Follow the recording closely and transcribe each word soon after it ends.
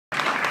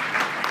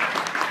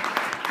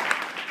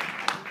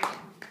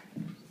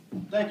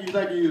Thank you.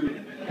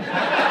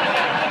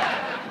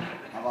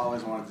 I've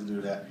always wanted to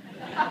do that.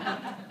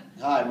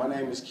 Hi, my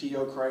name is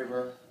Keyuo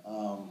Craver.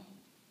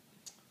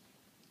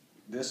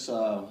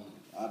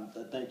 I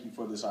thank you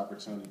for this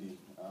opportunity.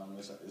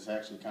 It's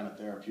actually kind of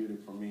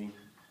therapeutic for me.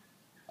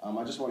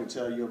 I just want to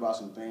tell you about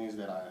some things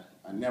that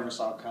I never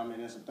saw coming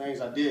and some things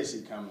I did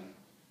see coming.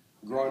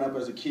 Growing up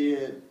as a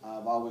kid,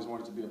 I've always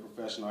wanted to be a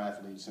professional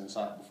athlete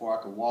before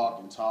I could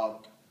walk and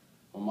talk.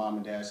 My mom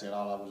and dad said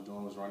all I was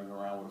doing was running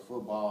around with a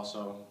football,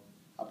 so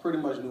I pretty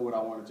much knew what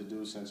I wanted to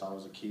do since I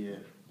was a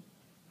kid.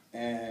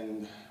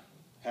 And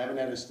having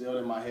that instilled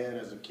in my head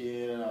as a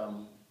kid,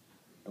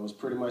 it was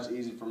pretty much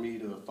easy for me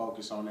to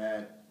focus on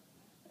that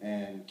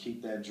and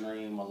keep that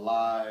dream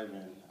alive,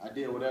 and I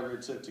did whatever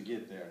it took to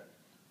get there.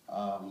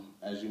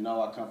 As you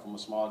know, I come from a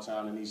small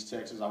town in East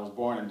Texas. I was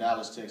born in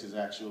Dallas, Texas,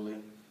 actually.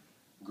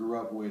 Grew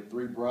up with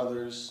 3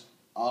 brothers.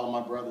 All of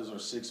my brothers are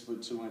 6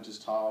 foot 2 inches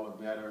tall or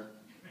better.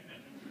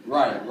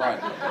 Right.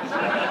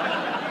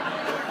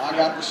 I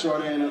got the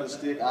short end of the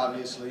stick,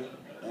 obviously,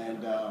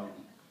 and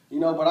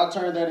but I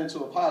turned that into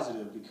a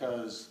positive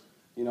because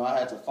I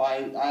had to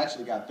fight. I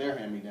actually got their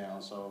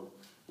hand-me-down, so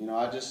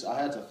I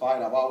had to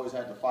fight. I've always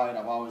had to fight.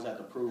 I've always had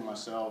to prove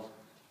myself,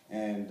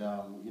 and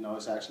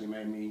it's actually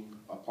made me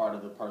a part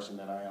of the person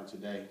that I am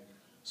today.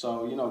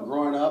 So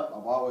growing up,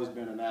 I've always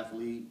been an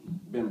athlete,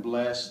 been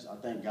blessed. I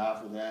thank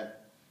God for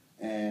that,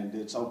 and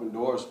it's opened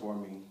doors for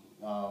me.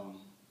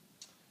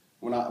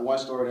 One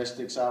story that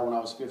sticks out: when I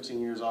was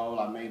 15 years old,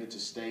 I made it to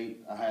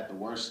state. I had the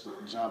worst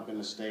jump in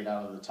the state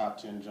out of the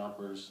top 10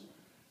 jumpers.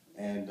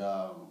 And,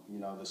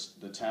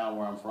 the town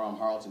where I'm from,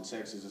 Harleston,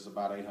 Texas, is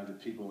about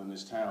 800 people in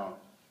this town.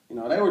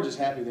 They were just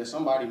happy that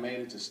somebody made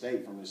it to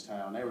state from this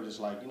town. They were just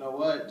like, you know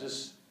what,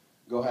 just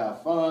go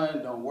have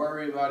fun, don't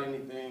worry about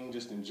anything,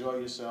 just enjoy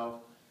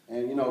yourself.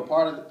 And,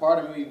 part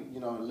of me,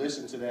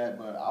 listened to that,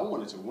 but I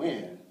wanted to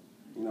win.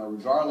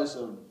 Regardless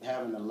of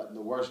having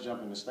the worst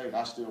jump in the state,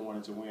 I still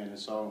wanted to win. And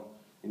so,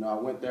 I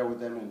went there with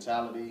that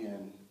mentality,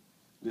 and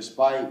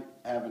despite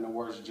having the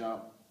worst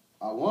jump,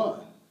 I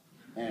won.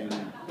 And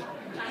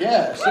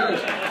yeah,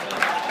 seriously.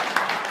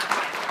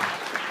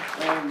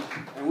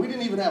 And we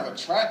didn't even have a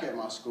track at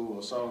my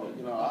school, so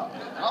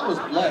I was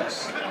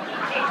blessed.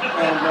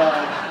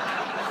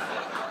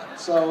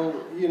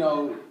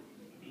 And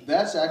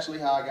that's actually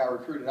how I got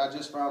recruited. I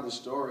just found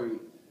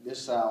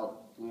this out,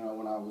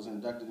 when I was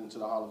inducted into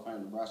the Hall of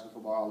Fame, Nebraska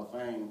Football Hall of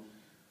Fame.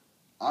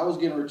 I was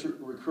getting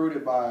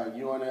recruited by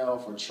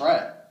UNL for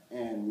track.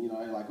 And,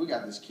 they're like, we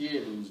got this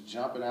kid who's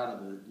jumping out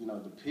of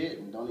the pit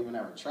and don't even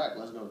have a track.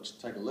 Let's go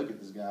take a look at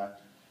this guy.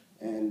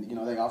 And,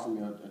 they offered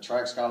me a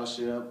track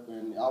scholarship,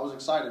 and I was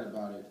excited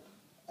about it.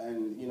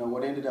 And,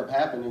 what ended up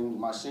happening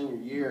my senior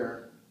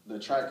year, the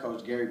track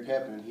coach, Gary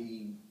Pepin,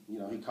 he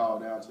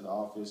called down to the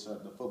office,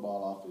 the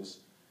football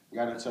office,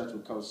 got in touch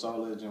with Coach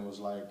Solich and was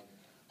like,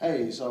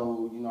 hey,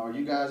 so, are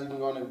you guys even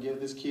going to give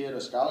this kid a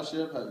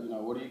scholarship?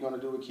 What are you going to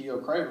do with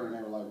Keyuo Craver? And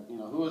they were like,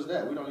 who is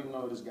that? We don't even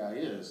know who this guy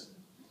is.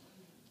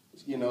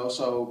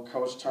 So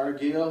Coach Turner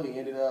Gill, he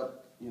ended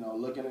up,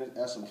 looking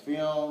at some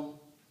film.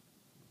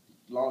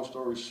 Long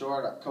story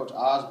short, Coach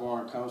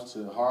Osborne comes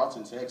to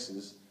Harleston,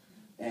 Texas,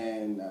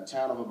 and a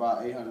town of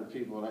about 800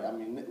 people. I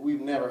mean,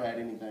 we've never had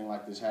anything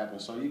like this happen.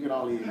 So you can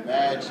only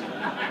imagine.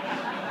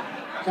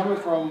 Coming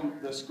from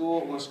the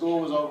school, when school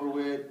was over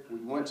with, we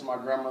went to my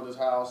grandmother's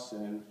house,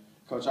 and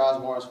Coach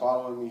Osborne's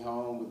following me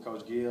home with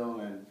Coach Gill,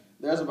 and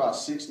there's about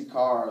 60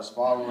 cars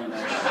following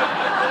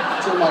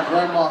us to my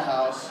grandma's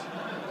house.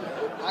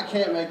 I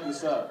can't make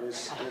this up. It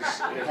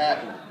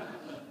happened.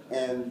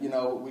 And,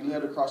 we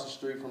lived across the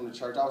street from the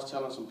church. I was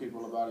telling some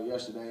people about it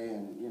yesterday,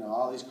 and,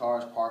 all these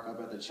cars park up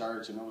at the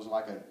church, and it was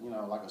like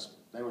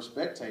they were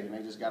spectating.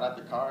 They just got out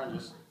the car and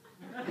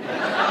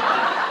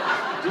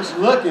just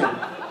looking.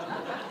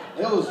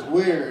 It was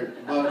weird,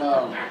 but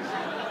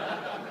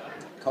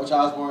Coach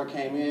Osborne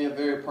came in,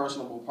 very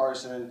personable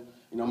person.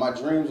 My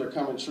dreams are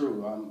coming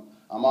true.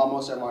 I'm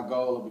almost at my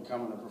goal of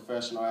becoming a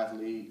professional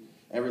athlete.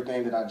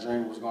 Everything that I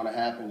dreamed was going to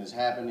happen is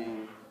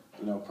happening.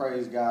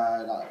 Praise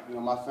God.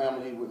 My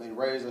family, they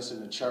raised us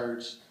in the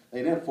church.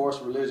 They didn't force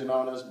religion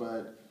on us,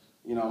 but,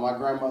 my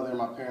grandmother and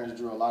my parents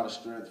drew a lot of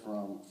strength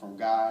from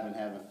God and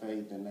having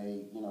faith, and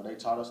they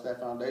taught us that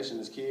foundation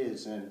as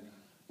kids, and,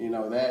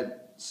 that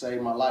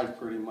saved my life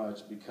pretty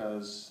much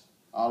because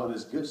all of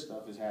this good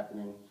stuff is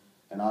happening,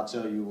 and I'll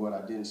tell you what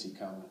I didn't see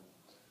coming.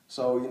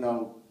 So,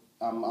 now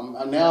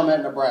I'm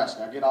at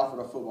Nebraska. I get offered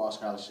a football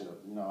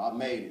scholarship. I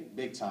made it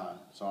big time,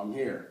 so I'm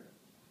here.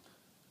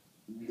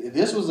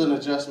 This was an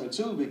adjustment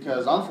too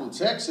because I'm from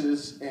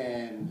Texas,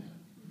 and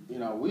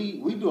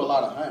we do a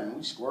lot of hunting.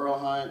 We squirrel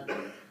hunt.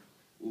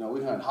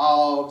 We hunt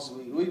hogs.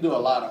 We do a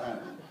lot of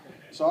hunting.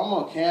 So I'm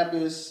on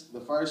campus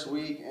the first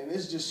week, and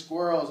it's just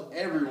squirrels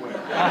everywhere.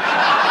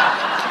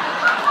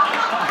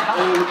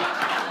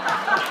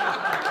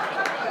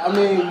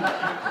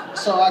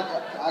 So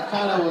I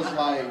kind of was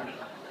like,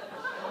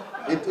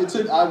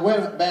 I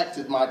went back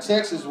to my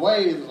Texas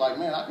ways. It was like,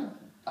 man,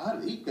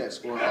 I'd eat that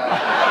squirrel.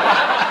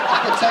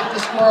 I could take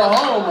this squirrel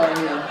home right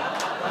here.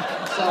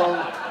 So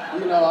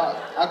you know,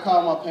 I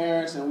called my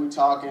parents and we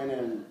talking,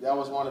 and that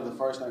was one of the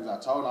first things I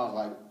told them. I was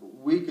like,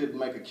 we could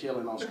make a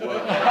killing on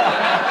squirrels.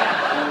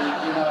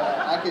 And, you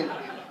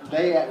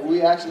know,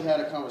 we actually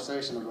had a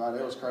conversation about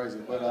it. It was crazy,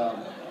 but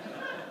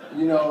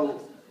you know,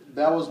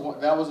 that was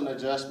an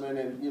adjustment.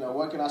 And you know,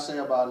 what can I say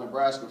about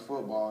Nebraska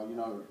football? You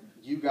know,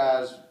 you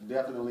guys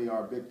definitely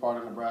are a big part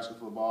of Nebraska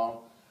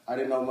football. I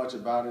didn't know much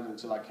about it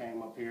until I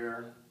came up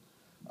here.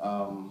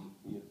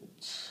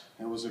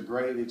 It was a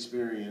great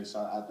experience.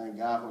 I thank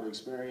God for the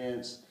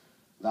experience,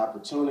 the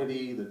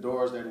opportunity, the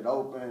doors that it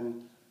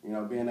opened. You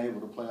know, being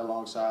able to play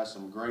alongside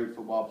some great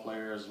football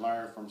players,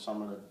 learn from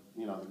some of the,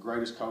 you know, the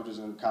greatest coaches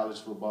in college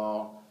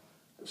football,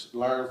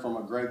 learn from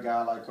a great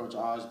guy like Coach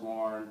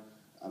Osborne.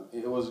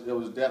 It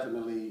was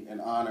definitely an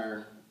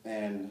honor,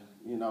 and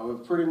you know,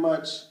 it pretty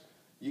much,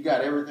 you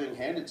got everything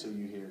handed to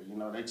you here. You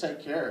know, they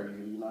take care of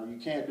you. You know, you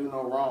can't do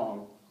no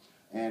wrong,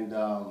 and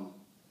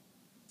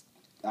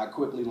I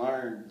quickly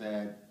learned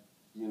that,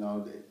 you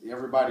know,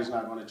 everybody's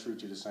not going to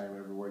treat you the same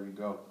everywhere you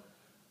go.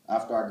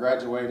 After I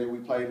graduated, we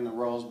played in the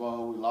Rose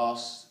Bowl. We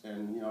lost,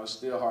 and you know, it's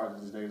still hard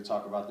to this day to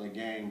talk about that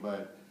game.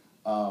 But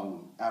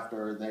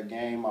after that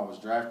game, I was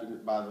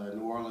drafted by the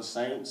New Orleans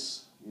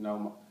Saints. You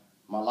know,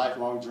 my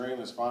lifelong dream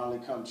has finally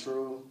come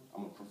true.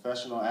 I'm a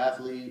professional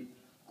athlete.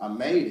 I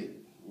made it.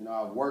 You know,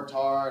 I've worked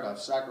hard. I've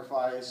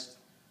sacrificed.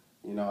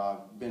 You know,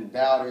 I've been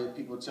doubted.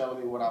 People telling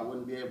me what I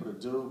wouldn't be able to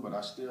do, but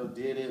I still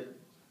did it.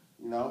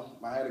 You know,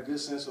 I had a good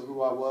sense of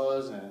who I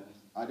was, and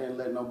I didn't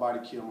let nobody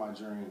kill my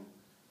dream.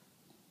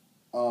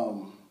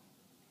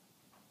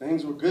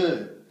 Things were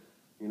good.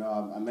 You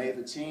know, I made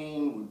the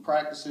team. We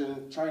practiced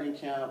in training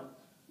camp.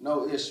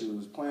 No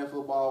issues. Playing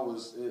football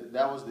was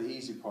the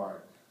easy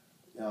part.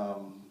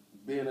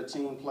 Being a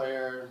team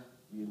player,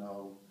 you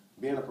know,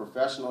 being a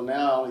professional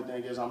now, only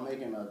thing is I'm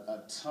making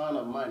a ton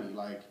of money.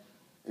 Like,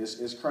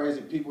 it's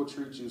crazy. People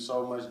treat you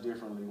so much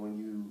differently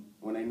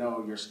when they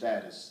know your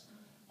status.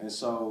 And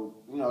so,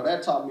 you know,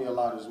 that taught me a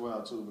lot as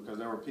well, too, because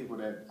there were people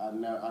that I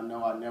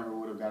know I never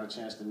would have got a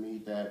chance to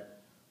meet that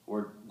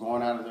were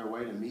going out of their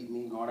way to meet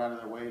me, going out of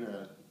their way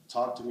to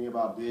talk to me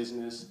about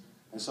business.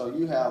 And so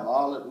you have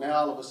all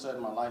of a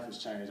sudden my life has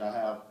changed. I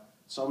have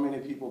so many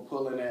people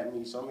pulling at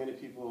me, so many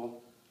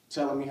people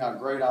telling me how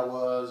great I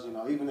was. You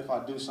know, even if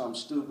I do something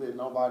stupid,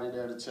 nobody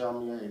there to tell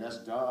me, hey, that's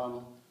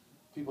dumb.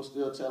 People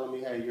still telling me,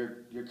 hey,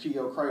 you're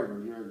Keyuo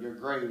Craver, you're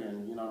great,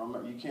 and you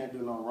know, you can't do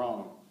no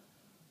wrong.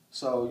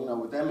 So, you know,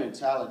 with that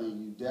mentality,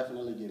 you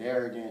definitely get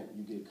arrogant,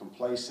 you get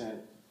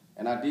complacent,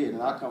 and I did.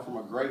 And I come from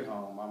a great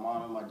home. My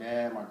mom and my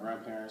dad, my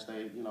grandparents,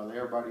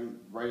 everybody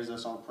raised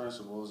us on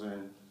principles,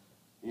 and,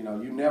 you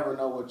know, you never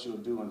know what you'll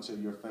do until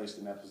you're faced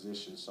in that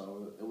position.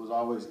 So it was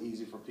always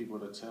easy for people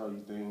to tell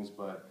you things,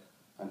 but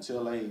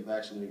until they've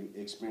actually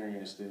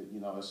experienced it, you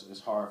know,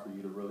 it's hard for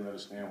you to really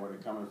understand where they're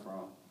coming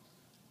from.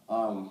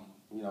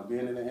 You know,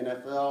 being in the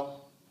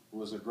NFL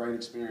was a great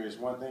experience.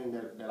 One thing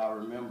that I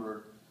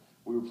remember,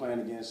 we were playing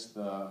against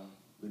the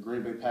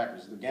Green Bay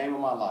Packers, the game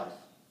of my life.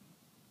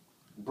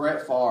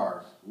 Brett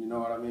Favre, you know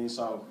what I mean?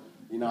 So,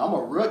 you know, I'm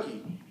a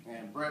rookie,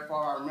 and Brett Favre,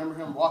 I remember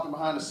him walking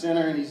behind the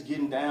center, and he's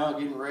getting down,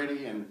 getting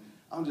ready, and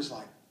I'm just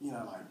like, you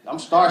know, like, I'm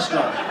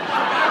starstruck.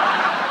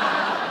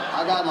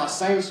 I got my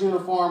Saints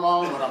uniform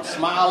on, but I'm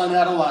smiling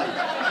at him like,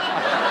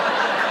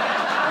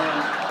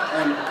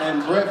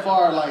 and Brett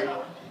Favre, like,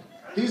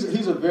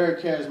 he's a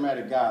very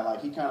charismatic guy.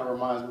 Like, he kind of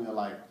reminds me of,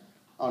 like,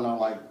 I don't know,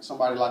 like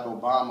somebody like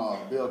Obama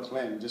or Bill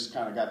Clinton, just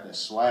kind of got that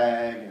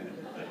swag and,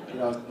 you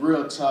know,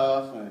 real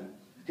tough. And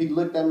he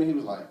looked at me, he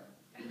was like,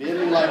 did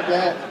he like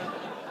that?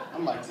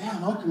 I'm like,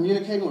 damn, I'm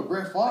communicating with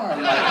Brett Favre. Like,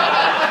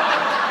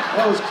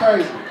 that was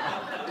crazy.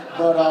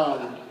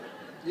 But,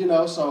 you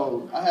know,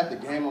 so I had the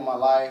game of my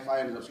life.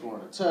 I ended up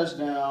scoring a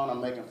touchdown.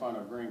 I'm making fun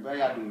of Green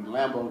Bay. I do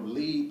Lambeau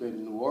Leap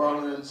in New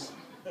Orleans.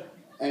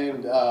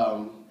 And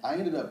I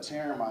ended up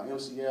tearing my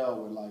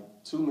MCL with like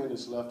 2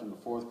 minutes left in the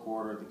fourth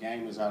quarter. The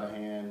game is out of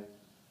hand,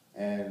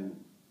 and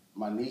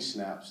my knee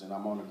snaps, and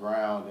I'm on the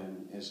ground,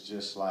 and it's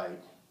just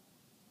like,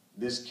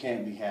 this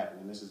can't be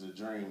happening. This is a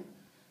dream.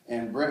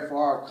 And Brett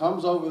Favre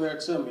comes over there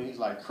to me. He's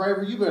like,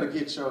 Craver, you better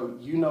get your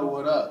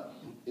you-know-what up.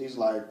 He's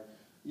like,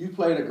 you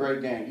played a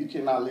great game. You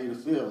cannot leave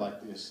the field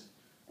like this.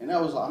 And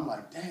I'm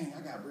like, dang,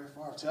 I got Brett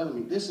Favre telling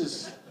me this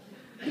is,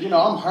 you know,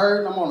 I'm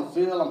hurt. I'm on the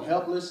field. I'm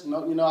helpless.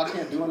 No, you know, I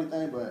can't do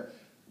anything. But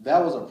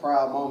that was a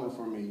proud moment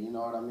for me. You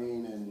know what I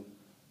mean? And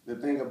the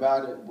thing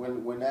about it,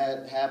 when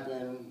that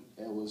happened,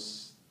 it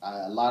was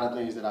a lot of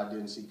things that I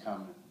didn't see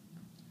coming.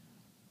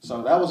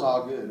 So that was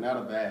all good, not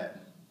a bad.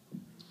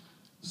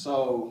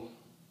 So,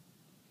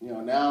 you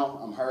know, now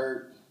I'm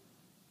hurt.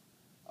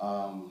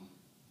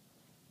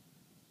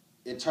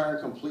 It turned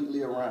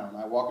completely around.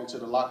 I walk into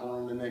the locker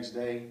room the next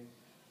day,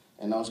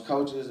 and those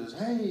coaches is,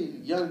 hey,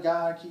 young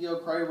guy,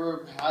 Keyuo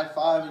Craver,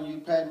 high-fiving you,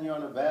 patting you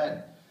on the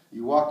back.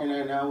 You walk in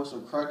there now with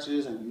some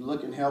crutches, and you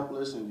looking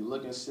helpless, and you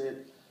looking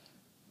sick.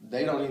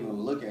 They don't even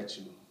look at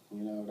you.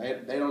 You know,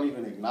 they don't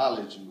even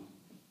acknowledge you.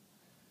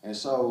 And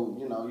so,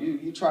 you know,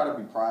 you try to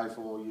be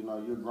prideful. You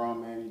know, you're a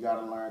grown man. You got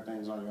to learn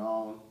things on your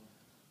own.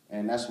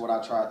 And that's what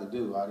I tried to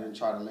do. I didn't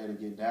try to let it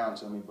get down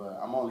to me, but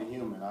I'm only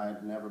human. I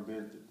had never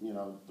been,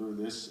 through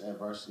this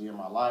adversity in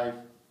my life.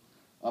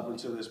 Up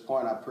until this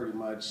point, I pretty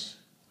much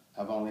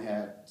have only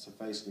had to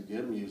face the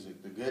good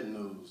music, the good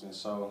news. And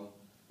so,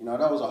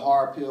 that was a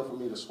hard pill for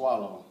me to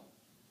swallow.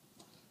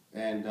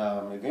 And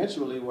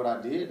eventually what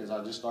I did is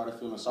I just started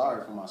feeling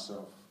sorry for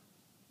myself.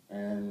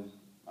 And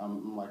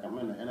I'm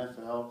in the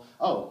NFL.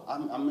 Oh,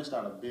 I missed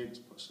out a big,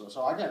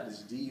 so I got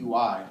this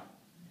DUI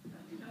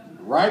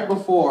right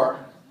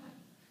before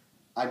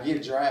I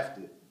get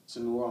drafted to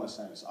New Orleans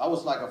Saints. I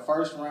was like a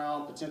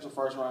potential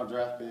first round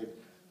draft pick.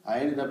 I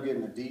ended up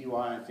getting a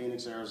DUI in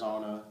Phoenix,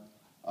 Arizona,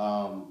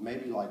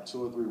 maybe like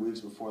 2 or 3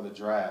 weeks before the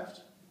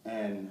draft.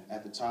 And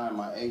at the time,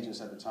 my agents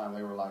at the time,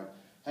 they were like,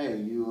 hey,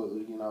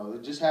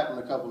 it just happened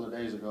a couple of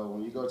days ago.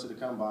 When you go to the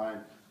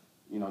combine,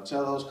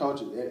 tell those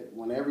coaches,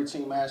 when every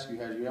team asks you,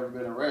 have you ever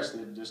been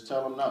arrested, just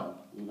tell them no.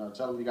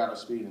 Tell them you got a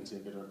speeding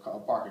ticket or a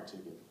parking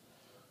ticket.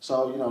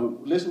 So,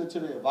 listening to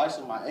the advice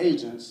of my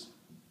agents,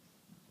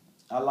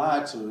 I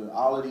lied to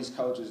all of these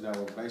coaches that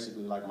were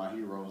basically like my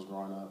heroes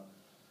growing up.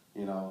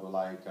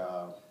 Like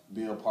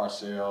Bill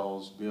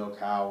Parcells, Bill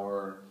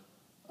Cowher,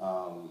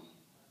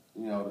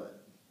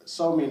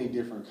 so many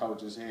different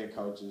coaches, head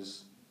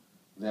coaches,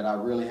 that I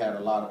really had a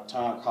lot of,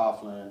 Tom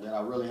Coughlin, that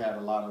I really had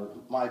a lot of,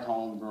 Mike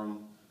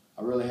Holmgren,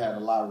 I really had a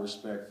lot of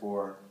respect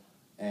for.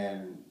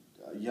 And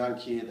a young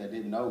kid that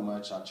didn't know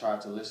much, I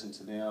tried to listen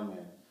to them,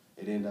 and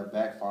it ended up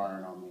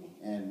backfiring on me.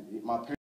 And my parents